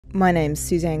My name's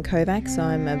Susann Kovacs.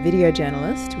 I'm a video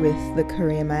journalist with the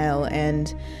Courier Mail,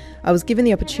 and I was given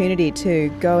the opportunity to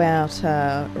go out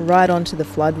right onto the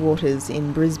floodwaters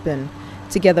in Brisbane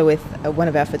together with one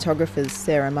of our photographers,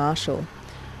 Sarah Marshall.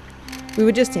 We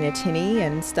were just in a tinny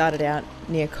and started out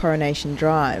near Coronation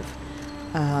Drive.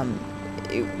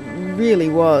 It really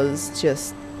was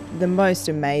just the most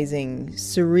amazing,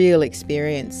 surreal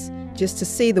experience, just to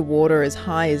see the water as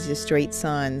high as your street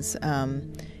signs,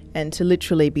 and to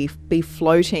literally be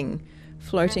floating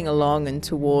along and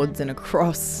towards and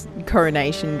across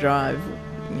Coronation Drive,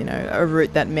 you know, a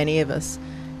route that many of us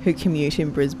who commute in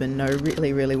Brisbane know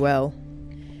really, really well.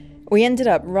 We ended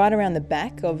up right around the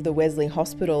back of the Wesley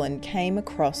Hospital and came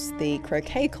across the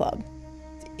croquet club.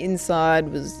 Inside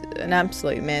was an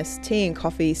absolute mess, tea and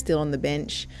coffee still on the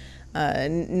bench,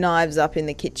 knives up in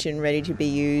the kitchen ready to be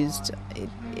used.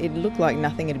 It looked like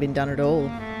nothing had been done at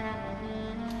all.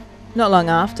 Not long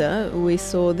after, we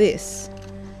saw this.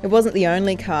 It wasn't the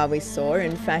only car we saw.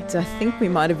 In fact, I think we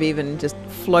might have even just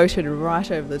floated right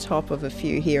over the top of a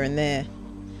few here and there.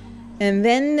 And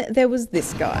then there was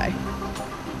this guy.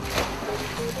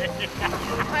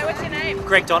 Hi, what's your name?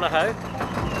 Greg Donahoe.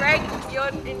 Greg, you're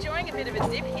enjoying a bit of a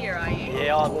dip here, are you?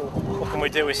 Yeah, what can we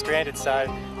do? We're stranded, so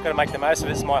got to make the most of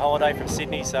it. It's my holiday from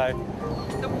Sydney, so...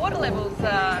 The water levels,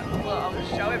 well, I'll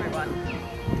just show everyone.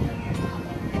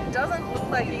 It doesn't look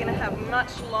like you're going to have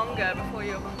much longer before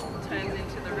your pool turns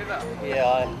into the river.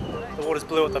 Yeah, the water's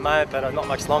blue at the moment, but not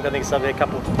much longer. I think it's only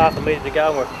half a metre to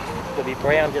go, and we'll be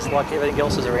brown just like everything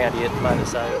else is around here at the moment,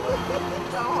 so...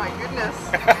 Oh my goodness,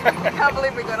 I can't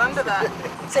believe we got under that.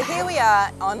 So here we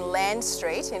are on Land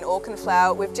Street in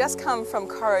Auchenflower. We've just come from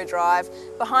Corro Drive.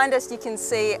 Behind us you can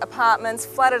see apartments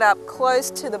flooded up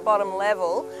close to the bottom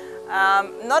level.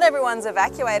 Not everyone's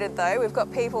evacuated though. We've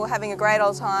got people having a great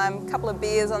old time, a couple of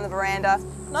beers on the veranda.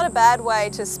 Not a bad way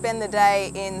to spend the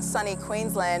day in sunny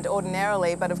Queensland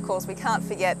ordinarily, but of course we can't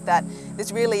forget that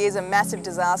this really is a massive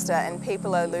disaster and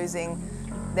people are losing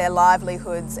their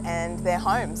livelihoods and their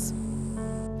homes.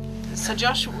 So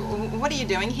Josh, what are you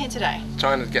doing here today?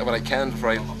 Trying to get what I can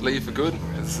before I leave for good.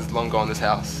 This is long gone, this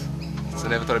house. So I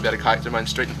never thought I'd be able to kayak to my own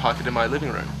street and park it in my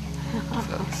living room.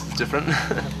 So this is different.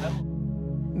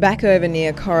 Back over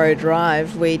near Corro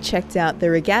Drive, we checked out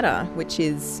the Regatta, which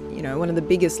is, you know, one of the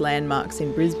biggest landmarks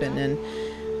in Brisbane, and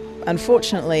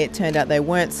unfortunately it turned out they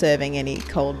weren't serving any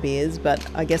cold beers, but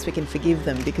I guess we can forgive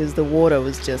them because the water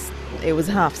was just, it was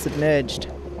half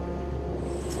submerged.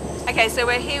 Okay, so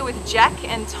we're here with Jack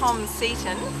and Tom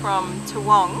Seaton from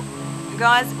Toowong.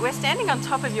 Guys, we're standing on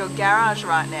top of your garage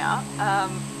right now.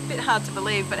 A bit hard to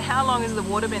believe, but how long has the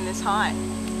water been this high?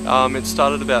 It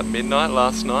started about midnight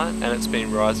last night and it's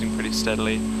been rising pretty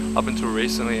steadily. Up until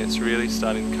recently, it's really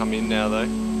starting to come in now though.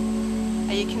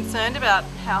 Are you concerned about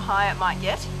how high it might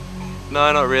get?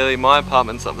 No, not really. My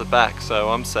apartment's up the back, so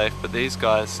I'm safe, but these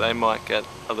guys, they might get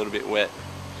a little bit wet.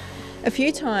 A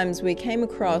few times we came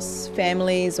across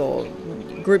families or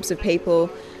groups of people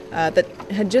that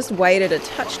had just waited a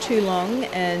touch too long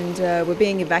and were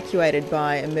being evacuated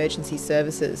by emergency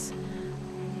services.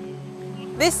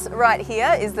 This right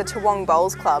here is the Toowong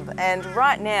Bowls Club, and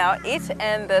right now it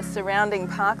and the surrounding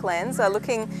parklands are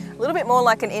looking a little bit more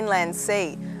like an inland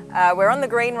sea. We're on the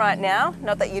green right now,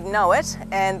 not that you'd know it,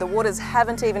 and the waters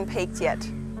haven't even peaked yet.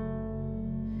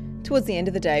 Towards the end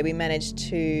of the day, we managed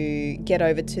to get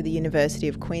over to the University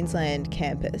of Queensland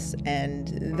campus,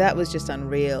 and that was just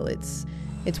unreal. It's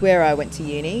where I went to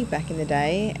uni back in the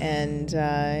day, and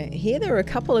here there were a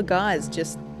couple of guys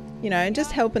just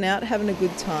helping out, having a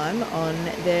good time on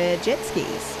their jet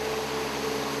skis.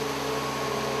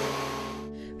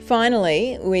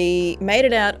 Finally, we made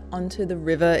it out onto the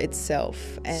river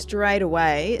itself, and straight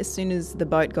away, as soon as the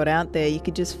boat got out there, you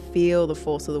could just feel the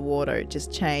force of the water. It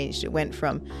just changed. It went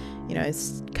from, you know,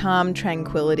 calm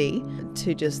tranquility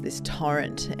to just this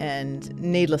torrent, and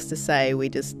needless to say, we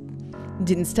just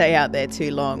didn't stay out there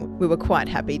too long. We were quite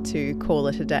happy to call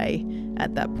it a day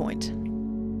at that point.